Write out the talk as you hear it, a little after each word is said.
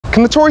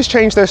Can the Tories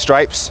change their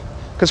stripes?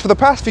 Because for the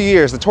past few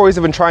years, the Tories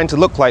have been trying to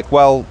look like,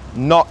 well,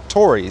 not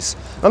Tories.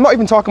 I'm not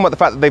even talking about the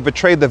fact that they've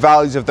betrayed the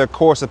values of their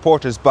core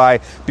supporters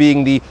by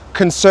being the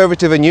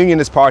conservative and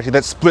unionist party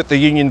that split the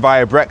union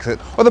via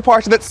Brexit, or the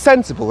party that's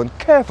sensible and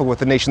careful with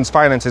the nation's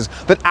finances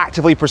that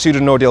actively pursued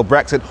a no-deal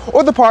Brexit,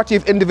 or the party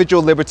of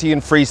individual liberty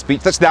and free speech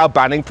that's now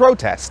banning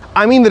protest.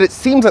 I mean that it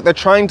seems like they're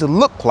trying to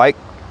look like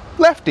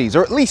lefties,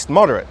 or at least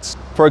moderates.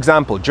 For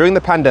example, during the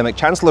pandemic,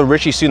 Chancellor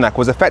Rishi Sunak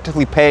was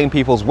effectively paying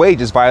people's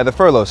wages via the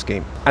furlough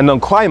scheme. And on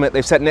climate,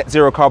 they've set net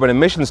zero carbon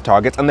emissions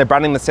targets and they're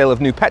banning the sale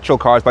of new petrol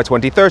cars by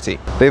 2030.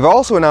 They've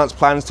also announced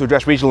plans to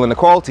address regional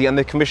inequality and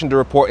they've commissioned a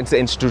report into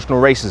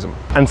institutional racism.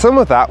 And some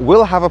of that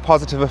will have a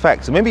positive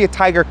effect, so maybe a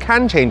tiger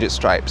can change its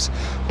stripes.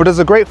 But as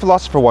a great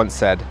philosopher once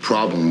said, "The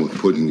problem with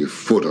putting your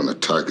foot on a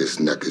tiger's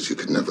neck is you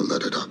could never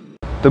let it up."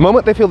 The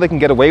moment they feel they can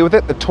get away with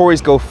it, the Tories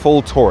go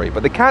full Tory,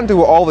 but they can't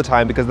do it all the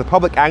time because the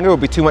public anger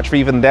would be too much for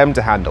even them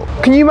to handle.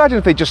 Can you imagine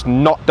if they'd just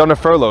not done a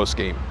furlough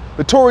scheme?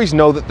 The Tories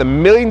know that the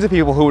millions of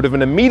people who would have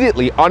been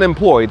immediately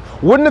unemployed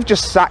wouldn't have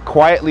just sat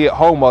quietly at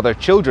home while their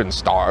children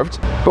starved.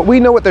 But we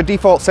know what their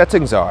default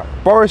settings are.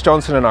 Boris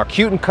Johnson and our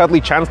cute and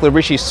cuddly Chancellor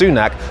Rishi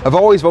Sunak have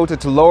always voted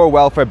to lower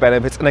welfare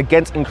benefits and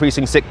against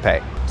increasing sick pay.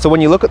 So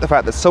when you look at the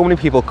fact that so many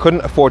people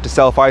couldn't afford to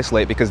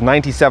self-isolate because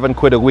 97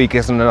 quid a week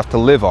isn't enough to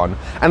live on,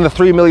 and the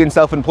 3 million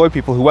self-employed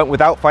people who went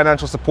without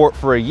financial support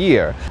for a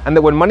year, and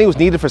that when money was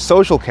needed for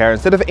social care,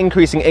 instead of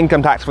increasing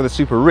income tax for the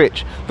super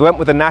rich, they went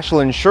with a national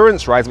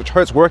insurance rise which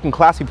hurts working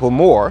class people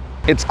more,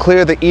 it's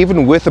clear that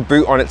even with a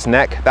boot on its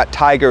neck, that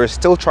tiger is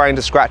still trying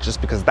to scratch us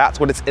because that's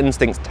what its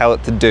instincts tell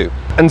it to do.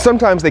 And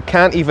sometimes they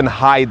can't even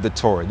hide the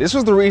Tory. This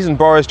was the reason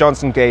Boris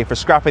Johnson gave for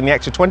scrapping the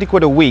extra 20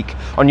 quid a week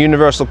on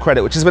universal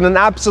credit, which has been an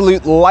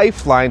absolute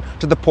lifeline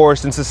to the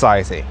poorest in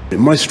society.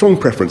 My strong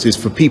preference is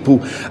for people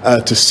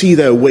to see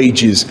their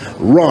wages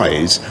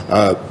rise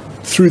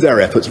through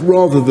their efforts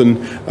rather than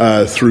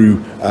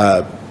through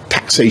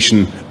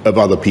taxation of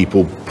other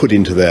people put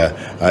into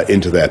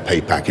their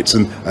pay packets,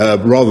 and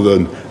rather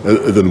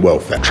than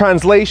welfare.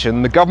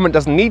 Translation: the government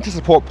doesn't need to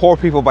support poor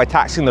people by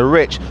taxing the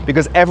rich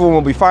because everyone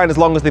will be fine as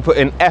long as they put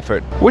in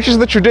effort, which is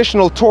the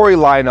traditional Tory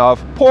line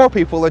of poor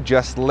people are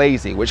just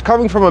lazy, which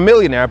coming from a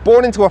millionaire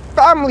born into a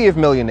family of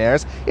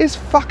millionaires is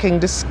fucking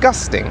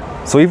disgusting.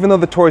 So even though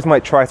the Tories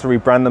might try to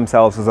rebrand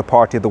themselves as a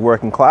party of the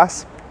working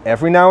class,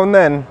 every now and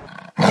then,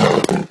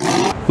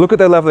 look at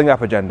their levelling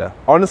up agenda.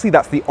 Honestly,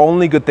 that's the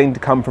only good thing to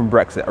come from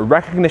Brexit, a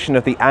recognition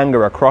of the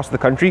anger across the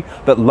country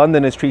that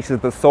London is treated as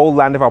the sole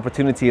land of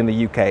opportunity in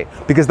the UK,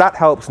 because that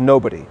helps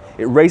nobody.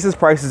 It raises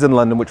prices in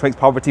London, which makes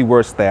poverty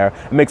worse there,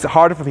 and makes it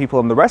harder for people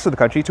in the rest of the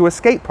country to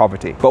escape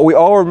poverty. But we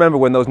all remember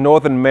when those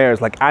northern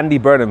mayors like Andy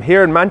Burnham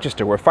here in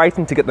Manchester were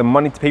fighting to get the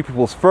money to pay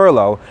people's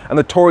furlough, and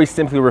the Tories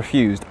simply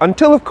refused,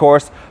 until of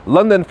course,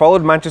 London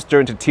followed Manchester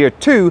into Tier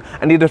 2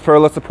 and needed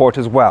furlough support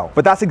as well.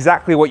 But that's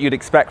exactly what you'd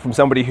expect from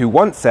somebody who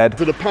once said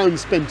that a pound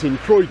spent in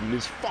Croydon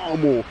is far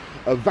more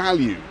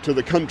value to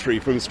the country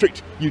from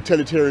strict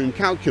utilitarian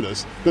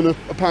calculus than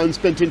a pound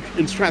spent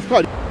in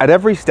Strathclyde. At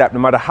every step, no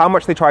matter how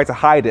much they try to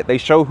hide it, they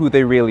show who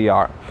they really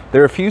are. They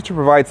refused to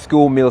provide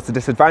school meals to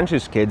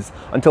disadvantaged kids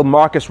until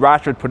Marcus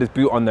Rashford put his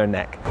boot on their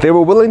neck. They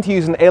were willing to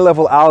use an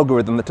A-level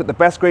algorithm that took the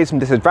best grades from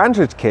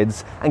disadvantaged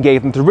kids and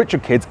gave them to richer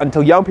kids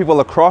until young people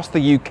across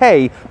the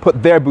UK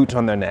put their boot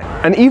on their neck.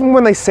 And even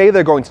when they say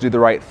they're going to do the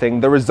right thing,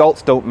 the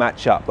results don't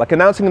match up, like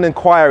announcing an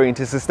inquiry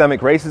into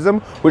systemic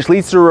racism, which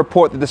leads to a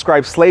report that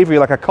describes slavery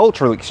like a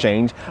cultural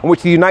exchange, and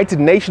which the United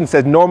Nations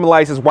says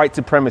normalizes white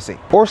supremacy.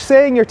 Or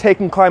saying you're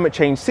taking climate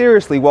change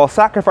seriously while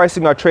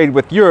sacrificing our trade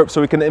with Europe so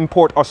we can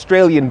import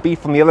Australian beef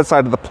from the other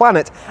side of the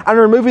planet, and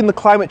removing the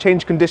climate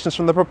change conditions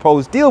from the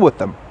proposed deal with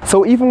them.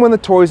 So even when the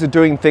Tories are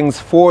doing things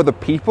for the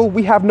people,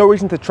 we have no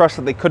reason to trust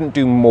that they couldn't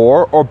do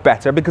more or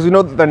better, because we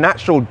know that their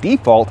natural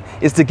default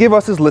is to give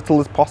us as little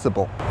as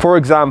possible. For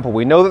example,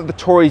 we know that the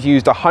Tories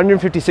used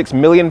 £156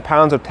 million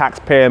of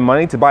taxpayer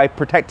money to buy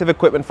protective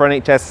equipment for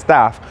NHS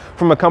staff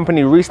from a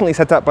company recently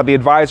set up by the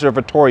advisor of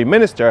a Tory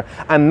minister,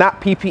 and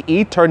that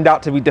PPE turned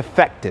out to be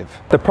defective.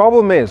 The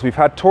problem is we've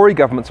had Tory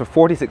governments for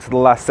 46 of the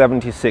last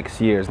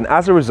 76 years, and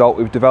as a result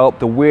we've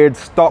developed a weird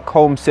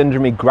Stockholm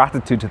syndrome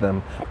gratitude to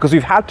them, because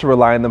we've had to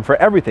rely on them for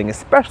everything,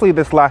 especially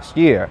this last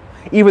year,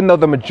 even though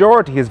the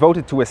majority has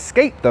voted to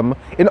escape them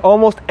in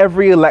almost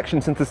every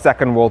election since the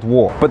Second World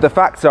War. But the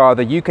facts are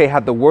the UK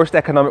had the worst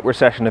economic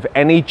recession of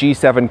any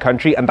G7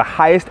 country and the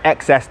highest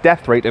excess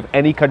death rate of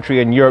any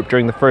country in Europe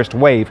during the first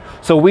wave,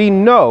 so we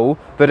know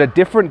that a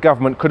different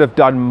government could have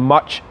done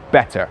much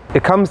better.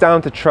 It comes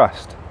down to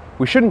trust.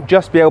 We shouldn't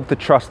just be able to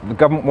trust that the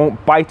government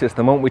won't bite us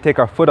the moment we take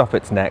our foot off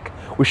its neck.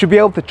 We should be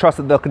able to trust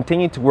that they'll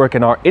continue to work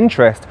in our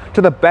interest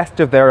to the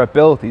best of their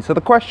ability. So the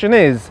question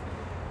is,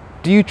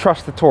 do you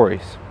trust the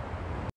Tories?